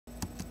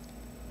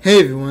Hey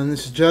everyone,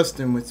 this is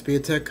Justin with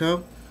Speed Tech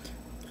Co.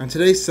 On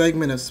today's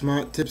segment of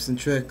Smart Tips and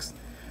Tricks,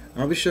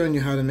 I'll be showing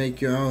you how to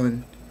make your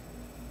own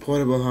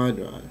portable hard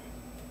drive.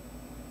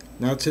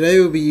 Now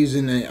today we'll be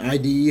using an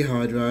IDE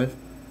hard drive.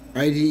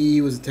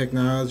 IDE was a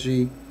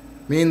technology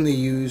mainly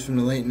used from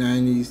the late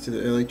 90s to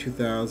the early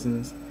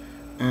 2000s.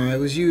 It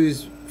was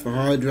used for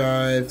hard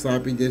drive,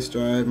 floppy disk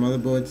drive,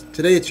 motherboards.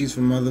 Today it's used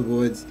for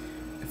motherboards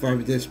and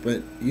floppy disk,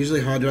 but usually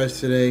hard drives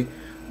today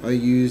are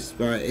used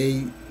by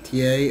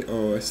SATA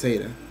or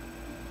SATA.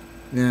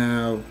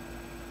 Now,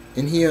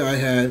 in here I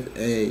have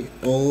a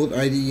old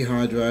IDE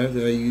hard drive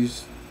that I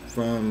used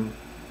from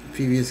a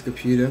previous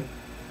computer,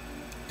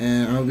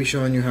 and I'll be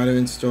showing you how to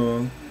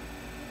install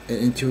it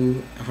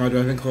into a hard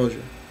drive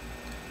enclosure.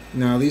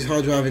 Now, these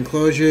hard drive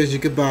enclosures you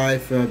could buy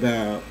for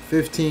about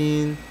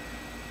 $15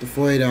 to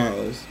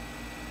 $40.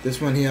 This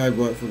one here I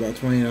bought for about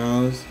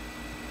 $20.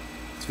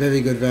 It's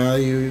very good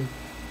value.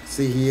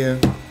 See here,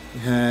 it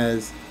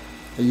has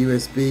a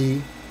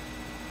USB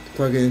to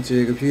plug it into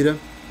your computer,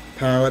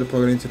 power to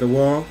plug it into the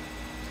wall,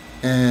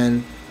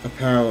 and a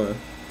power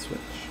switch.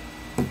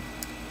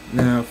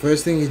 Now,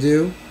 first thing you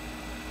do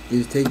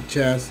is take the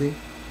chassis,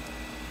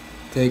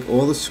 take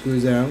all the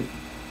screws out,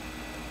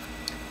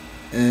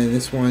 and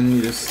this one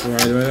you just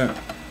slide right out.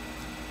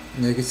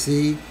 And you can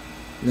see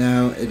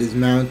now it is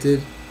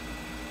mounted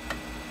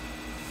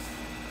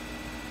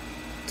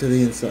to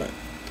the inside.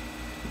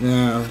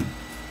 Now,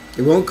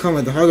 it won't come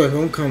with the hard drive,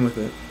 won't come with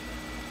it,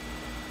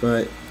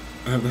 but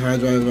I have the hard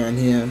drive on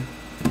here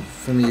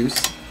from use.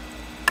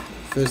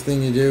 First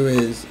thing you do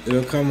is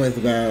it'll come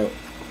with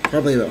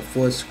probably about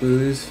 4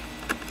 screws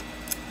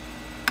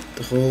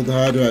to hold the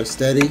hard drive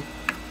steady.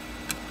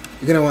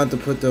 You're gonna want to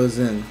put those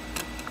in.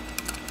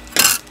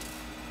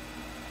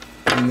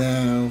 And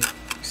now you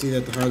see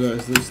that the hard drive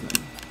is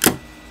loosening.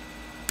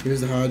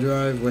 Here's the hard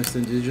drive,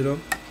 Western Digital.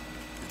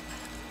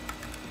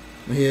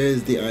 Here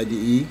is the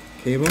IDE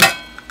cable.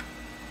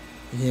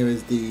 And here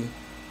is the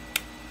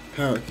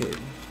power cable.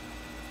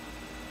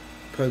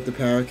 Plug the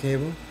power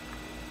cable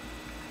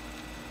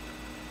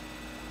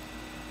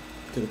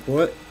to the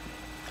port,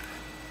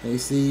 and you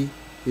see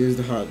here's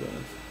the hard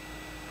drive.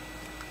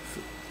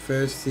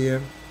 First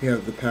here you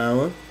have the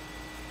power.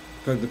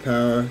 Plug the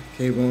power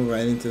cable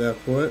right into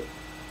that port,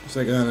 just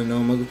like on a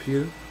normal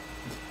computer.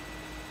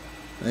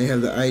 Now you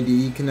have the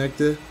IDE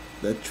connector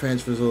that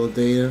transfers all the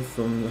data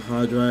from the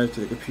hard drive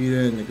to the computer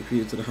and the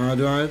computer to the hard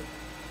drive.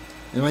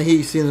 And right here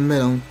you see in the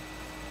middle,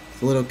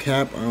 the little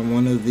cap on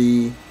one of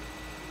the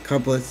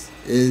couplets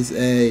is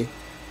a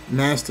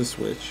master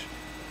switch.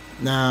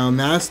 Now,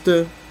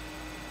 master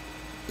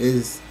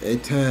is a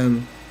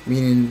term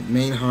meaning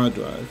main hard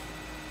drive.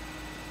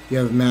 You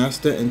have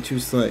master and 2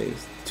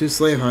 slaves. 2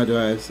 slave hard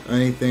drives are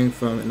anything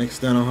from an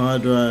external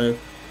hard drive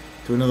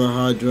to another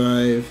hard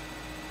drive,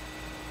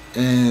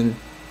 and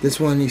this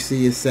one you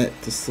see is set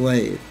to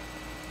slave.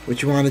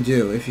 What you want to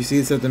do, if you see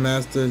it set to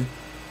master,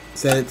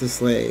 set it to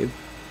slave,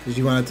 because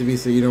you want it to be,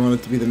 so you don't want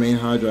it to be the main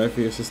hard drive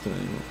for your system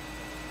anymore.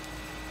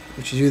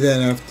 What you do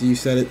then after you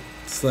set it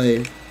to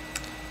slave,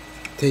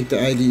 take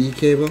the IDE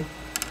cable,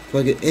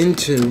 plug it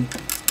into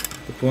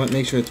the port,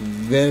 make sure it's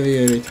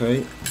very, very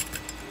tight.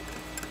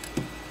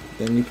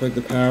 Then you plug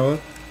the power,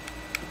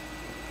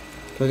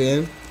 plug it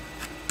in,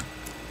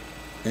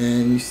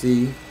 and you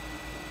see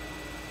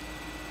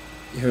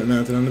you have it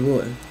mounted on the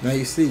board. Now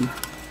you see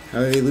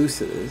how very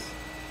loose it is.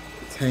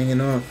 It's hanging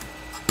off.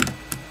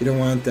 You don't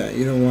want that.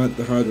 You don't want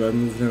the hard drive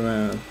moving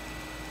around.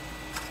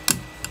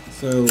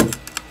 So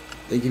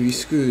they give you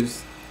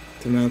screws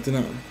to mount it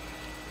on.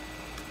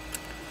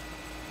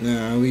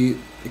 Now it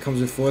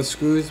comes with 4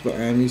 screws, but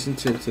I'm using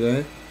 2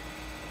 today.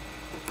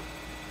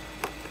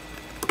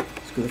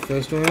 Screw the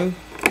first one in.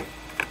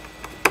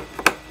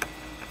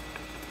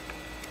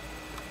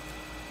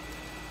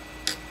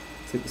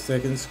 Take the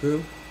second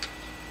screw.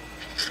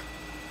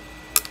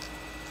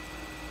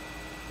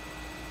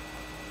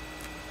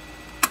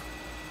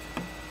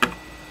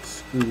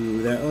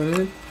 Screw that one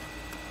in.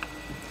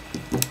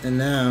 And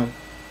now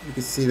you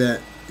can see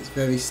that it's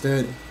very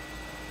sturdy,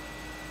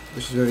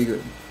 which is very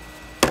good.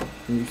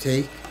 And you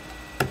take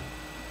the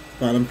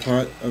bottom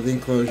part of the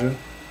enclosure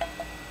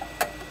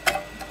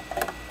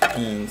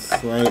and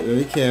slide it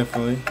very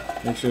carefully,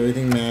 make sure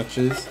everything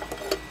matches,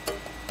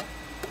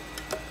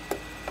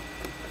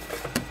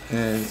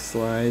 and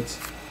slides,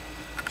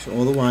 make sure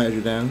all the wires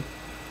are down,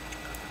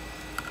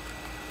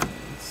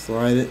 and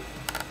slide it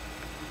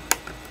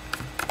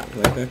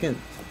right back in.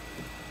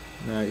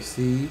 Now you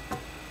see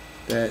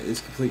that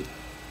is complete.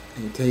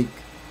 And you take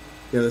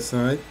the other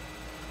side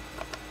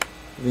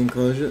of the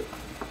enclosure,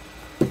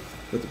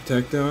 put the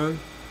protector on,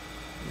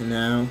 and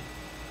now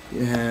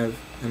you have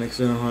an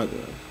external hard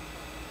drive.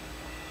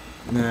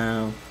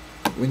 Now,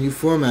 when you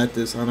format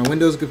this on a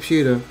Windows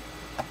computer,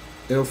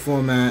 it'll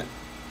format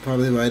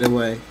probably right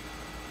away.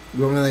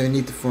 You won't really even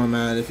need to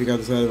format it if you got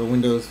this out of a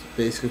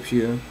Windows-based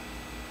computer.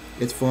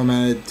 It's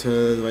formatted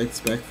to the right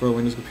spec for a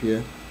Windows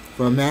computer.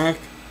 For a Mac,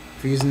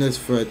 if you're using this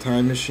for a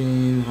time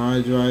machine,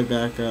 hard drive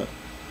backup,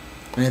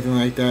 anything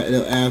like that,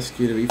 it'll ask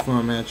you to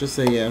reformat. Just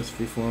say yes,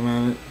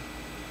 reformat it.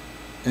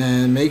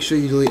 And make sure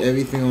you delete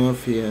everything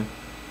off here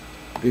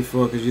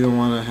before, because you don't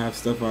want to have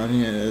stuff on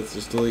here that's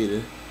just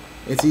deleted.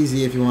 It's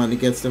easy if you want to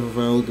get stuff off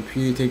an old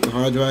computer. Take the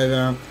hard drive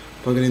out,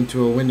 plug it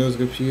into a Windows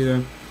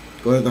computer,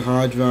 go to the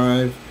hard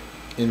drive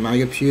in my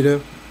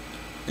computer,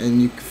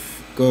 and you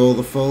go all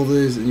the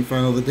folders and you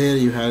find all the data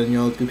you had in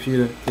your old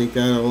computer. Take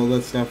all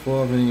that stuff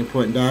off, any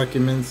important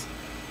documents,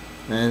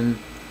 and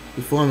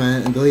you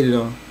format it and delete it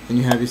all, and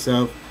you have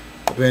yourself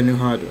a brand new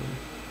hard drive.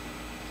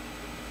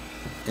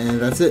 And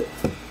that's it.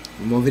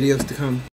 More videos to come.